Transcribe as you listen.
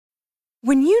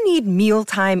When you need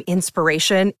mealtime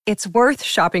inspiration, it's worth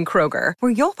shopping Kroger,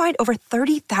 where you'll find over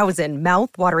 30,000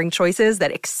 mouth-watering choices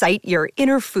that excite your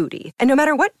inner foodie. And no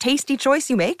matter what tasty choice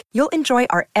you make, you'll enjoy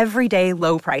our everyday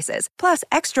low prices, plus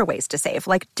extra ways to save,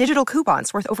 like digital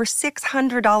coupons worth over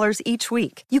 $600 each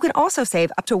week. You can also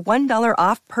save up to $1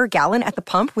 off per gallon at the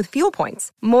pump with fuel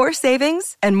points. More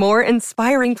savings and more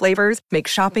inspiring flavors make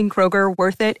shopping Kroger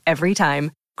worth it every time.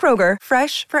 Kroger,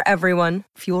 fresh for everyone.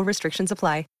 Fuel restrictions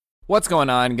apply. What's going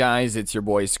on, guys? It's your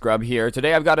boy Scrub here.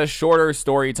 Today I've got a shorter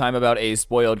story time about a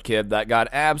spoiled kid that got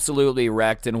absolutely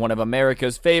wrecked in one of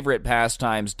America's favorite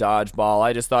pastimes, dodgeball.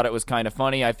 I just thought it was kind of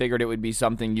funny. I figured it would be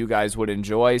something you guys would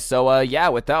enjoy. So, yeah,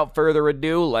 without further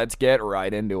ado, let's get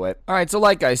right into it. Alright, so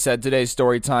like I said, today's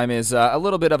story time is a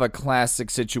little bit of a classic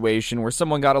situation where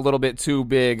someone got a little bit too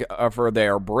big for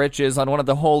their britches on one of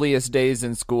the holiest days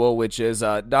in school, which is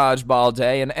dodgeball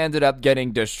day, and ended up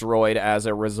getting destroyed as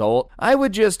a result. I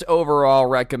would just overall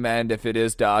recommend, if it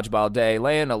is dodgeball day,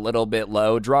 laying a little bit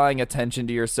low. Drawing attention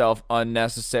to yourself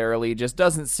unnecessarily just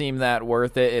doesn't seem that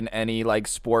worth it in any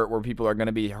sport where people are going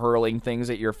to be hurling things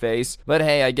at your face. But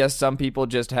hey, I guess some people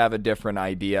just have a different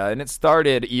idea, and it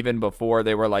started even before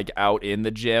they were out in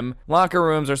the gym. Locker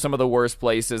rooms are some of the worst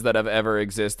places that have ever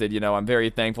existed. I'm very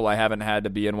thankful I haven't had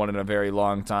to be in one in a very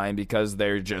long time, because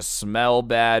they just smell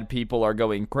bad. People are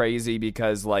going crazy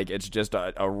because it's just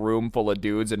a room full of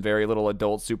dudes and very little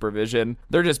adult supervision.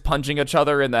 They're just punching each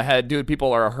other in the head, dude.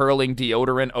 People are hurling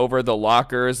deodorant over the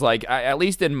lockers. At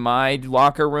least in my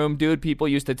locker room, dude, people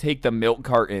used to take the milk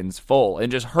cartons full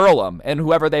and just hurl them, and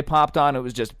whoever they popped on, it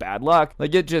was just bad luck.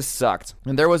 It just sucked.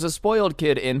 And there was a spoiled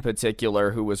kid in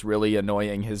particular who was really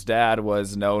annoying. His dad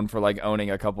was known for owning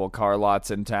a couple car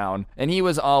lots in town, and he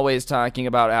was always talking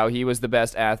about how he was the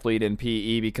best athlete in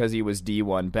PE because he was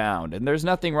D1 bound. And there's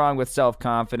nothing wrong with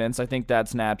self-confidence. I think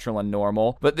that's natural and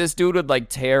normal. But this dude would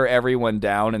tear everyone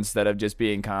down instead of just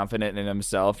being confident in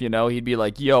himself. He'd be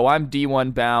like, yo, I'm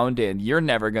D1 bound and you're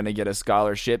never gonna get a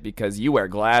scholarship because you wear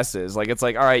glasses. It's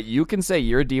all right, you can say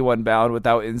you're D1 bound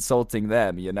without insulting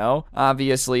them,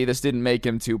 Obviously, this didn't make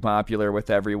him too popular with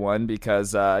everyone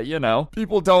because,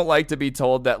 people don't like to be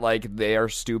told that, they are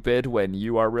stupid when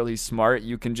you are really smart.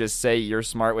 You can just say you're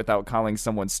smart without calling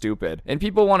someone stupid. And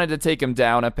people wanted to take him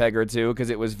down a peg or two because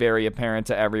it was very apparent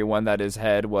to everyone that his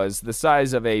head was the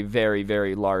size of a very,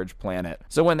 very large planet.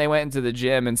 So when they went into the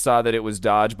gym and saw that it was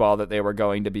dodgeball that they were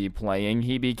going to be playing,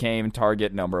 he became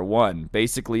target number one.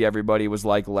 Basically, everybody was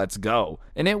like, let's go.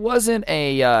 And it wasn't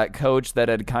a coach that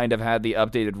had kind of had the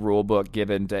updated rule book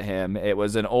given to him. It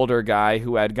was an older guy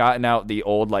who had gotten out the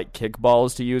old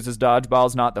kickballs to use as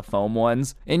dodgeballs, not the foam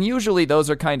ones. And usually those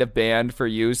are kind of banned for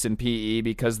use in PE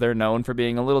because they're known for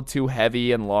being a little too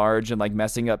heavy and large and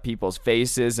messing up people's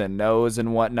faces and nose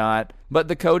and whatnot. But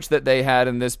the coach that they had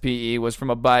in this PE was from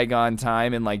a bygone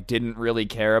time and didn't really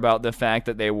care about the fact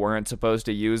that they weren't supposed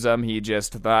to use them. He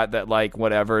just thought that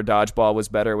whatever, dodgeball was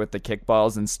better with the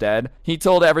kickballs instead. He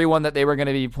told everyone that they were going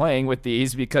to be playing with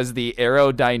these because the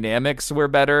aerodynamics were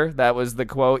better. That was the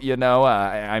quote,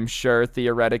 I'm sure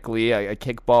theoretically a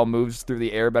kickball moves through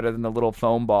the air better than the little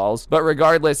foam balls. But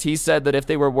regardless, he said that if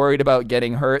they were worried about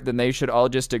getting hurt, then they should all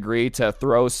just agree to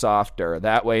throw softer.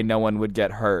 That way no one would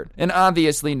get hurt. And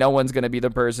obviously no one's going to be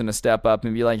the person to step up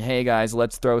and be like, hey guys,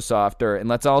 let's throw softer. And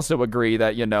let's also agree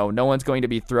that, no one's going to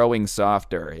be throwing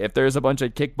softer. If there's a bunch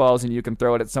of kickballs and you can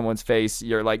throw it at someone's face,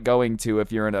 you're going to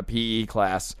if you're in a PE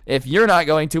class. If you're not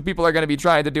going to, people are going to be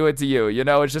trying to do it to you.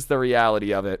 It's just the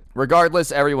reality of it.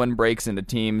 Regardless, everyone breaks into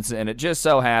teams, and it just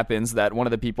so happens that one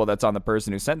of the people that's on the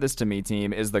person who sent this to me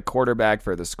team is the quarterback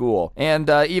for the school. And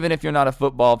even if you're not a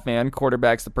football fan,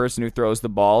 quarterback's the person who throws the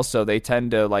ball, so they tend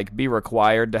to be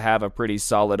required to have a pretty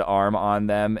solid arm on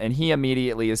them. And he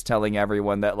immediately is telling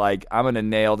everyone that I'm gonna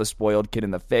nail the spoiled kid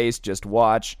in the face, just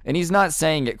watch. And he's not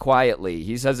saying it quietly.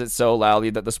 He says it so loudly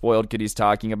that the spoiled kid he's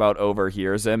talking about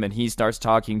overhears him, and he starts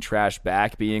talking trash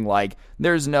back, being like,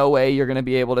 there's no way you're gonna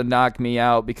be able to knock me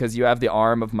out because you have the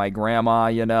arm of my grandma,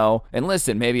 And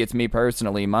listen, maybe it's me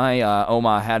personally. My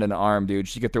Oma had an arm, dude.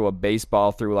 She could throw a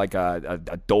baseball through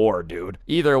a door, dude.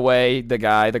 Either way,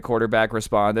 the quarterback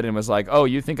responded and was like, oh,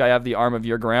 you think I have the arm of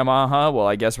your grandma, huh? Well,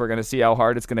 I guess we're gonna see how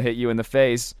hard it's gonna hit you in the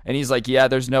face. And he's like, yeah,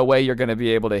 there's no way you're gonna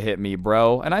be able to hit me,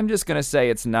 bro. And I'm just gonna say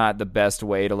it's not the best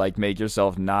way to make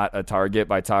yourself not a target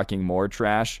by talking more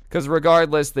trash. Because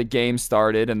regardless, the game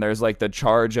started and there's the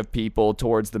charge of people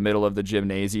towards the middle of the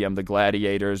gymnasium. The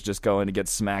gladiators just going to get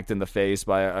smacked in the face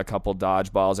by a couple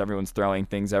dodgeballs. Everyone's throwing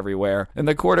things everywhere. And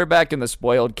the quarterback and the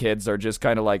spoiled kids are just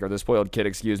kind of or the spoiled kid,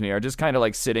 are just kind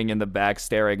of sitting in the back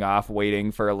staring off,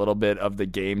 waiting for a little bit of the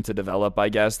game to develop, I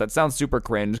guess. That sounds super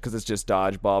cringe because it's just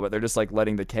dodgeball, but they're just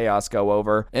letting the chaos toss go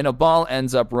over, and a ball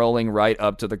ends up rolling right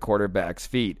up to the quarterback's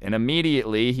feet. And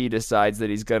immediately he decides that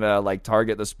he's gonna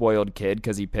target the spoiled kid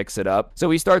because he picks it up. So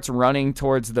he starts running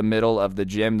towards the middle of the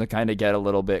gym to kind of get a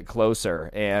little bit closer.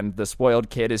 And the spoiled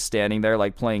kid is standing there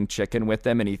playing chicken with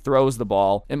him, and he throws the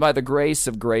ball. And by the grace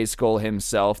of Grayskull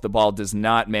himself, the ball does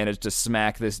not manage to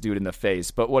smack this dude in the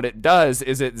face. But what it does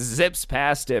is it zips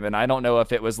past him, and I don't know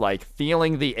if it was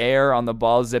feeling the air on the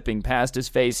ball zipping past his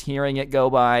face, hearing it go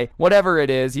by. Whatever it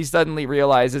is, he suddenly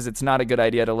realizes it's not a good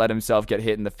idea to let himself get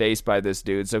hit in the face by this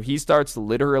dude, so he starts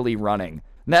literally running.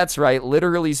 That's right,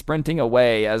 literally sprinting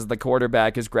away as the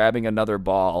quarterback is grabbing another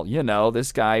ball.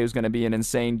 This guy who's going to be an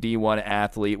insane D1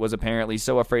 athlete was apparently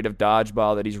so afraid of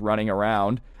dodgeball that he's running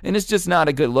around. And it's just not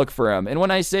a good look for him. And when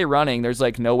I say running, there's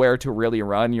nowhere to really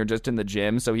run. You're just in the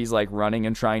gym, so he's running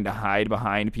and trying to hide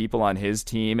behind people on his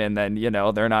team, and then,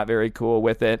 they're not very cool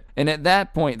with it. And at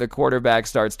that point, the quarterback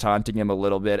starts taunting him a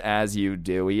little bit, as you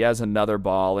do. He has another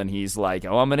ball, and he's like,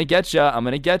 oh, I'm going to get ya, I'm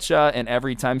going to get ya. And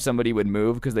every time somebody would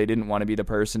move because they didn't want to be the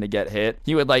person to get hit,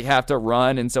 he would have to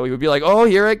run, and so he would be like, oh,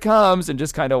 here it comes, and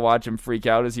just kind of watch him freak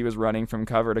out as he was running from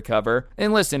cover to cover.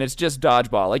 And listen, it's just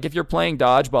dodgeball. If you're playing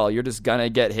dodgeball, you're just gonna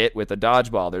get hit with a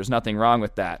dodgeball. There's nothing wrong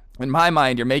with that. In my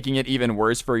mind, you're making it even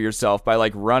worse for yourself by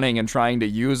running and trying to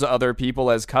use other people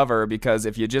as cover, because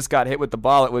if you just got hit with the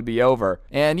ball, it would be over.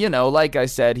 And like I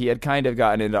said, he had kind of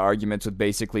gotten into arguments with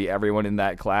basically everyone in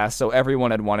that class, so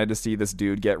everyone had wanted to see this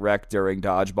dude get wrecked during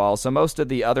dodgeball, so most of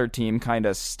the other team kind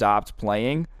of stopped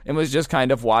playing and was just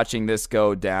kind of watching this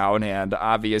go down, and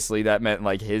obviously that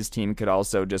meant his team could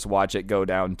also just watch it go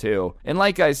down too. And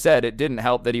like I said, it didn't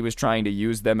help that he was trying to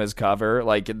use them as cover.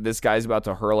 This guy's about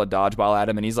to hurl a dodgeball at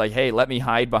him, and he's like, hey, let me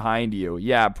hide behind you.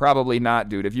 Yeah, probably not,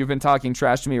 dude. If you've been talking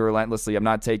trash to me relentlessly, I'm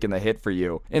not taking the hit for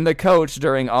you. And the coach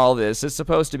during all this is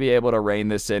supposed to be able to rein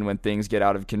this in when things get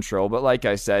out of control, but like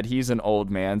I said, he's an old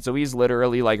man, so he's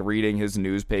literally reading his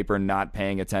newspaper, not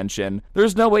paying attention.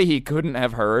 There's no way he couldn't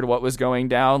have heard what was going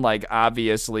down.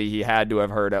 Obviously he had to have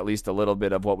heard at least a little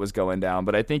bit of what was going down,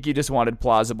 but I think he just wanted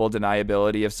plausible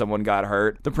deniability if someone got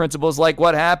hurt. The principal's like,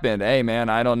 what happened? Hey man,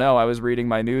 I don't know, I was reading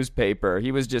my newspaper.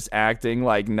 He was just acting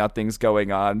like nothing's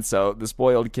going on, so the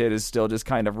spoiled kid is still just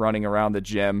kind of running around the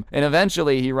gym, and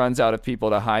eventually he runs out of people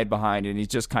to hide behind, and he's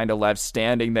just kind of left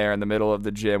standing there in the middle of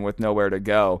the gym with nowhere to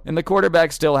go. And the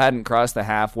quarterback still hadn't crossed the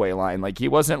halfway line. He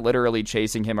wasn't literally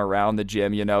chasing him around the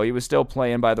gym, he was still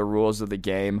playing by the rules of the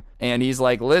game, and he's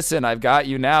like, listen, I've got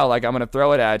you now, I'm gonna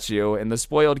throw it at you. And the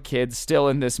spoiled kid still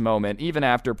in this moment, even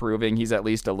after proving he's at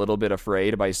least a little bit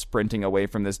afraid by sprinting away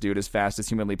from this dude as fast as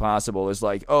humanly possible, is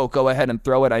like, oh, go ahead and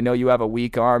throw it, I know you have a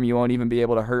weak arm, you won't even be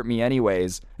able to hurt me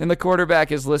anyways. And the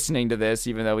quarterback is listening to this,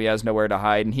 even though he has nowhere to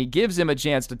hide, and he gives him a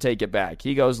chance to take it back.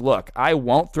 He goes, look, I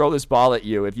won't throw this ball at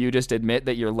you if you just admit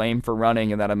that you're lame for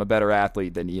running and that I'm a better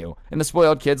athlete than you. And the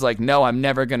spoiled kid's like, no, I'm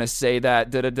never gonna say that,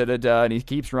 da-da-da-da-da, and he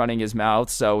keeps running his mouth,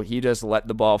 so he just let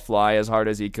the ball fly as hard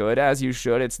as he could, as you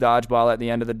should. It's dodgeball at the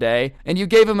end of the day. And you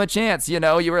gave him a chance, you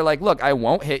were like, look, I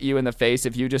won't hit you in the face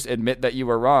if you just admit that you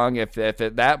were wrong. If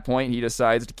at that point he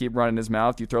decides to keep running his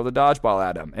mouth, you throw the dodgeball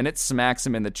at him, and it smacks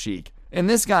him in the cheek. And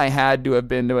this guy had to have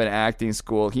been to an acting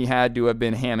school. He had to have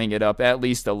been hamming it up at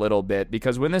least a little bit,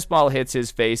 because when this ball hits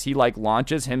his face, he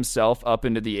launches himself up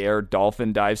into the air,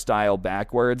 dolphin dive style,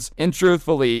 backwards. And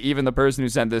truthfully, even the person who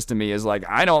sent this to me is like,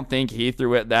 I don't think he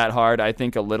threw it that hard. I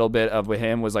think a little bit of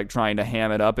him was trying to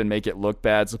ham it up and make it look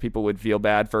bad so people would feel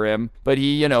bad for him. But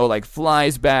he,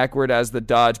 flies backward as the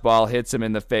dodgeball hits him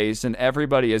in the face, and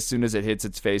everybody, as soon as it hits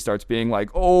its face, starts being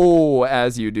like, oh,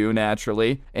 as you do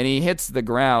naturally. And he hits the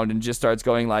ground and just starts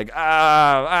going and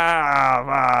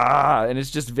it's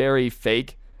just very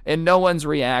fake. And no one's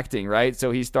reacting, right? So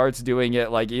he starts doing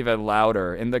it even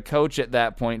louder. And the coach at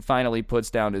that point finally puts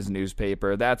down his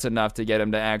newspaper. That's enough to get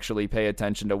him to actually pay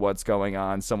attention to what's going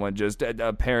on. Someone just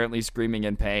apparently screaming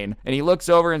in pain. And he looks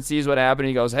over and sees what happened.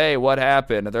 He goes, hey, what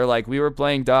happened? And they're like, we were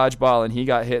playing dodgeball and he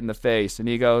got hit in the face. And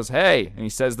he goes, hey, and he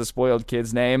says the spoiled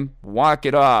kid's name, walk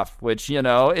it off, which,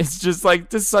 it's just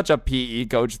just such a PE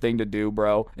coach thing to do,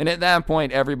 bro. And at that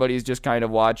point, everybody's just kind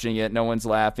of watching it. No one's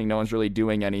laughing. No one's really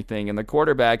doing anything. And the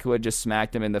quarterback, who had just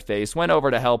smacked him in the face, went over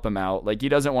to help him out. He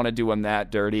doesn't want to do him that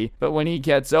dirty. But when he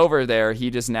gets over there, he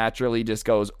just naturally just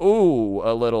goes, ooh,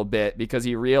 a little bit, because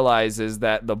he realizes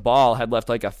that the ball had left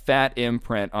a fat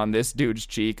imprint on this dude's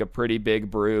cheek, a pretty big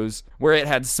bruise, where it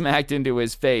had smacked into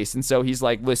his face. And so he's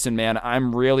like, listen, man,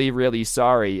 I'm really, really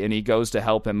sorry. And he goes to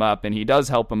help him up, and he does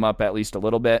help him up at least a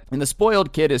little bit. And the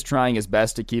spoiled kid is trying his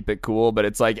best to keep it cool, but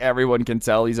it's everyone can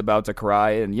tell he's about to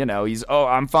cry. And, he's, oh,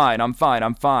 I'm fine.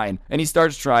 And he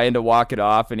starts trying to walk it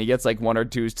off, and he gets like 1 or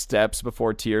 2 steps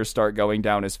before tears start going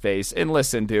down his face. And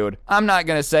listen, dude, I'm not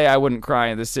gonna say I wouldn't cry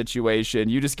in this situation.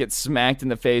 You just get smacked in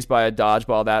the face by a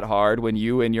dodgeball that hard when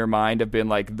you in your mind have been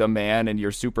like the man and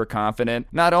you're super confident.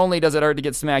 Not only does it hurt to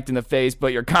get smacked in the face,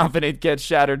 but your confidence gets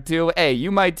shattered too. Hey,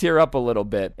 you might tear up a little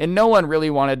bit. And no one really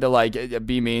wanted to like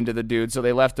be mean to the dude, so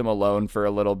they left him alone for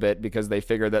a little bit because they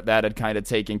figured that that had kind of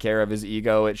taken care of his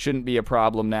ego. It shouldn't be a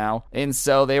problem now. And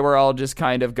so they were all just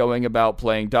kind of going about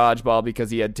playing dodgeball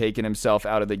because he had taken himself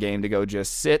out of the game to go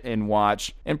just sit and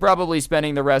watch, and probably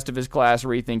spending the rest of his class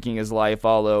rethinking his life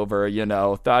all over,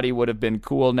 thought he would have been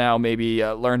cool now, maybe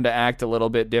learn to act a little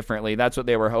bit differently. That's what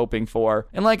they were hoping for.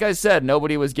 And like I said,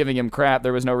 nobody was giving him crap.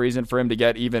 There was no reason for him to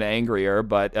get even angrier,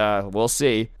 but we'll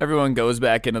see. Everyone goes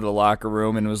back into the locker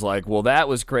room and was like, well, that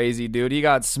was crazy, dude. He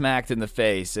got smacked in the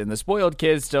face. And the spoiled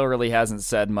kid still really hasn't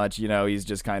said much. He's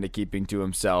just kind of keeping to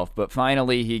himself. But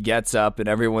finally, he gets up and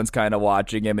everyone's kind of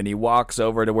watching him, and he walks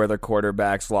over to where the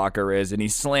quarterback's locker is and he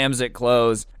slams it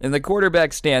closed. And the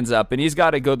quarterback stands up and he's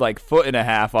got a good like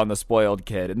 1.5 feet on the spoiled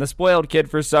kid. And the spoiled kid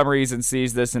for some reason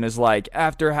sees this and is like,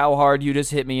 after how hard you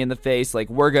just hit me in the face, like,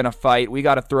 we're gonna fight. We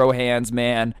gotta throw hands,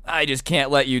 man. I just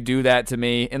can't let you do that to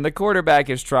me. And the quarterback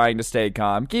is trying to stay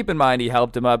calm. Keep in mind, he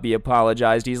helped him up. He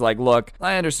apologized. He's like, look,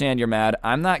 I understand you're mad.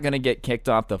 I'm not gonna get kicked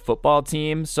off the football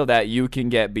team so that you can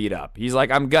get beat up. He's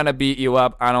like, I'm gonna beat you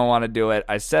up. I don't want to do it.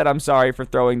 I said I'm sorry for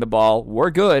throwing the ball. We're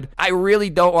good. I really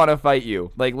don't want to fight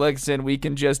you. Like, listen, we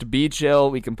can just be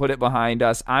chill. We can put it behind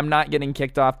us. I'm not getting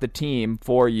kicked off the team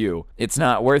for you. It's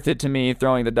not worth it to me.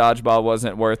 Throwing the dodgeball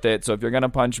wasn't worth it. So if you're gonna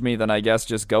punch me, then I guess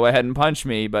just go ahead and punch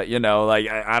me. But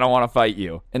I don't want to fight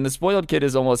you. And the spoiled kid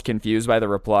is almost confused by the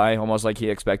reply, almost like he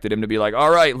expected him to be like,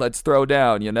 all right, let's throw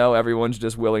down. Everyone's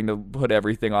just willing to put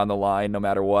everything on the line no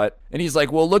matter what. And he's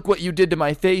like, well, look what you did to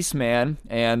my face, man.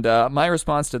 And my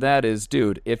response to that is,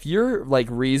 dude, if you're like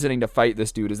reasoning to fight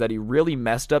this dude is that he really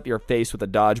messed up your face with a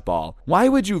dodgeball, why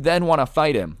would you then want to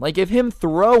fight him? Like, if him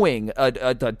throwing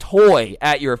a toy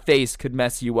at your face could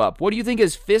mess you up, what do you think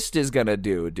his fist is gonna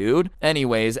do, dude?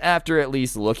 Anyways, after at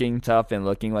least looking tough and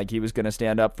looking like he was gonna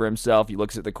stand up for himself, he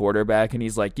looks at the quarterback and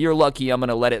he's like, you're lucky I'm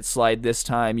gonna let it slide this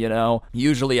time.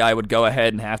 Usually I would go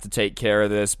ahead and have to take care of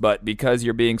this, but because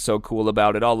you're being so cool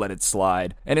about it, I'll let it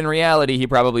slide. And in reality, he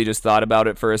probably just thought about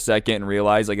it for a second and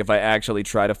realized, like, if I actually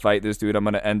try to fight this dude, I'm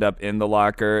gonna end up in the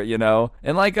locker,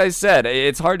 And like I said,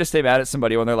 it's hard to stay mad at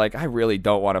somebody when they're like, I really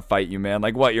don't want to fight you, man.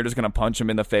 Like, what, you're just gonna punch him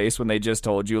in the face when they just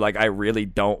told you, like, I really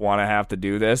don't want to have to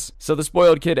do this? So the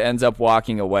spoiled kid ends up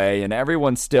walking away, and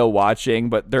everyone's still watching,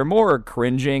 but they're more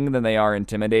cringing than they are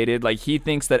intimidated. Like, he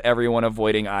thinks that everyone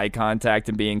avoiding eye contact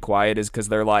and being quiet is because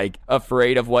they're, like,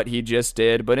 afraid of what he just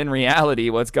did. But in reality,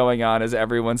 what's going on is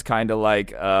everyone's kind of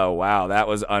like, oh, wow, that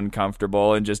was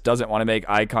uncomfortable, and just doesn't want to make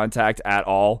eye contact at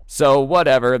all. So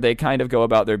whatever, they kind of go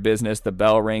about their business. The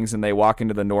bell rings, and they walk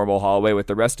into the normal hallway with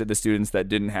the rest of the students that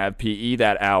didn't have PE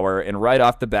that hour. And right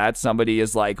off the bat, somebody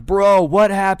is like, bro,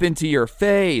 what happened to your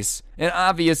face? And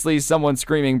obviously someone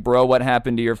screaming, bro, what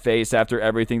happened to your face, after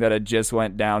everything that had just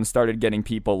went down, started getting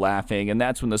people laughing. And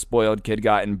that's when the spoiled kid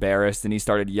got embarrassed and he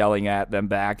started yelling at them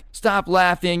back, stop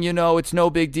laughing, it's no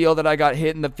big deal that I got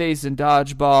hit in the face in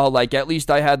dodgeball. Like, at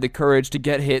least I had the courage to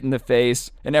get hit in the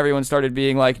face. And everyone started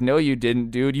being like, no, you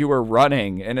didn't, dude, you were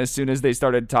running. And as soon as they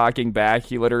started talking back,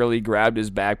 he literally grabbed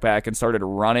his backpack and started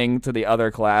running to the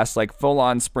other class, like full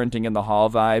on sprinting in the hall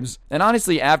vibes. And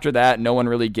honestly, after that, no one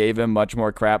really gave him much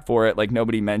more crap for it. Like,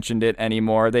 nobody mentioned it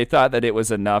anymore. They thought that it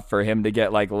was enough for him to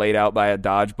get like laid out by a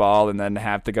dodgeball and then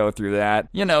have to go through that.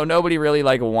 Nobody really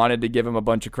like wanted to give him a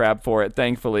bunch of crap for it,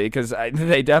 thankfully, because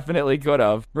they definitely could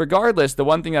have. Regardless, the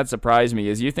one thing that surprised me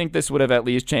is you think this would have at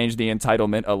least changed the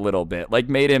entitlement a little bit, like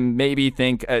made him maybe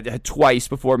think twice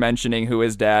before mentioning who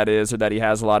his dad is or that he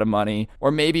has a lot of money,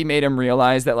 or maybe made him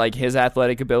realize that like his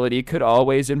athletic ability could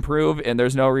always improve and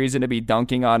there's no reason to be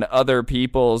dunking on other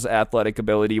people's athletic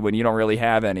ability when you don't really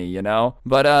have any,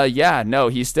 But yeah, no,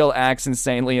 he still acts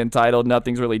insanely entitled.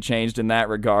 Nothing's really changed in that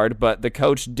regard, but the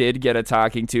coach did get a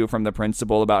talking to from the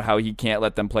principal about how he can't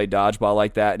let them play dodgeball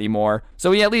like that anymore.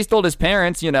 So he at least told his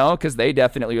parents, because they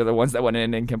definitely are the ones that went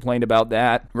in and complained about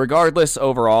that. Regardless,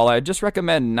 overall, I just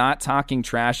recommend not talking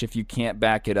trash if you can't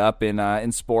back it up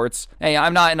in sports. Hey,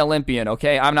 I'm not an Olympian,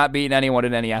 okay? I'm not beating anyone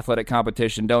in any athletic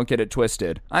competition. Don't get it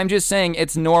twisted. I'm just saying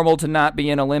it's normal to not be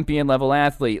an Olympian level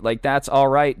athlete. Like, that's all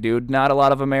right, dude. Not a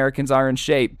lot of Americans Americans are in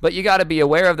shape. But you gotta be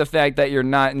aware of the fact that you're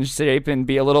not in shape and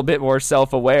be a little bit more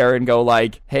self-aware and go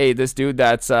like, hey, this dude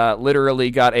that's literally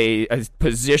got a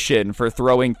position for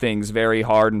throwing things very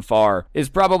hard and far is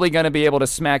probably gonna be able to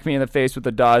smack me in the face with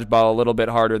the dodgeball a little bit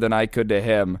harder than I could to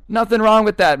him. Nothing wrong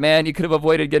with that, man. You could have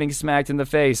avoided getting smacked in the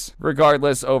face.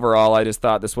 Regardless, overall, I just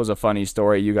thought this was a funny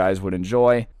story you guys would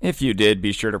enjoy. If you did,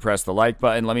 be sure to press the like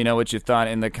button. Let me know what you thought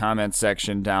in the comments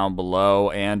section down below.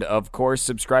 And of course,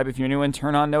 subscribe if you're new and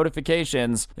turn on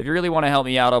notifications. If you really want to help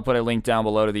me out, I'll put a link down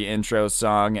below to the intro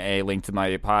song, a link to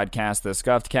my podcast, The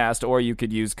Scuffed Cast, or you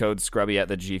could use code Scrubby at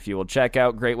the G Fuel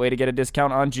checkout. Great way to get a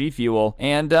discount on G Fuel.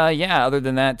 And yeah, other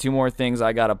than that, two more things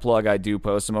I gotta plug. I do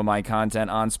post some of my content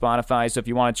on Spotify, so if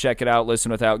you want to check it out,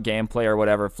 listen without gameplay or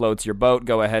whatever floats your boat,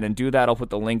 go ahead and do that. I'll put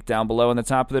the link down below in the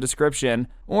top of the description.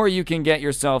 Or you can get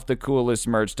yourself the coolest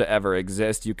merch to ever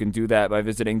exist. You can do that by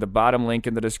visiting the bottom link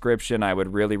in the description. I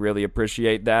would really, really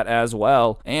appreciate that as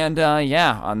well. And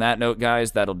yeah, on that note,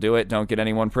 guys, that'll do it. Don't get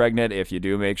anyone pregnant. If you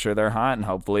do, make sure they're hot, and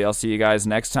hopefully I'll see you guys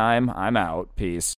next time. I'm out. Peace.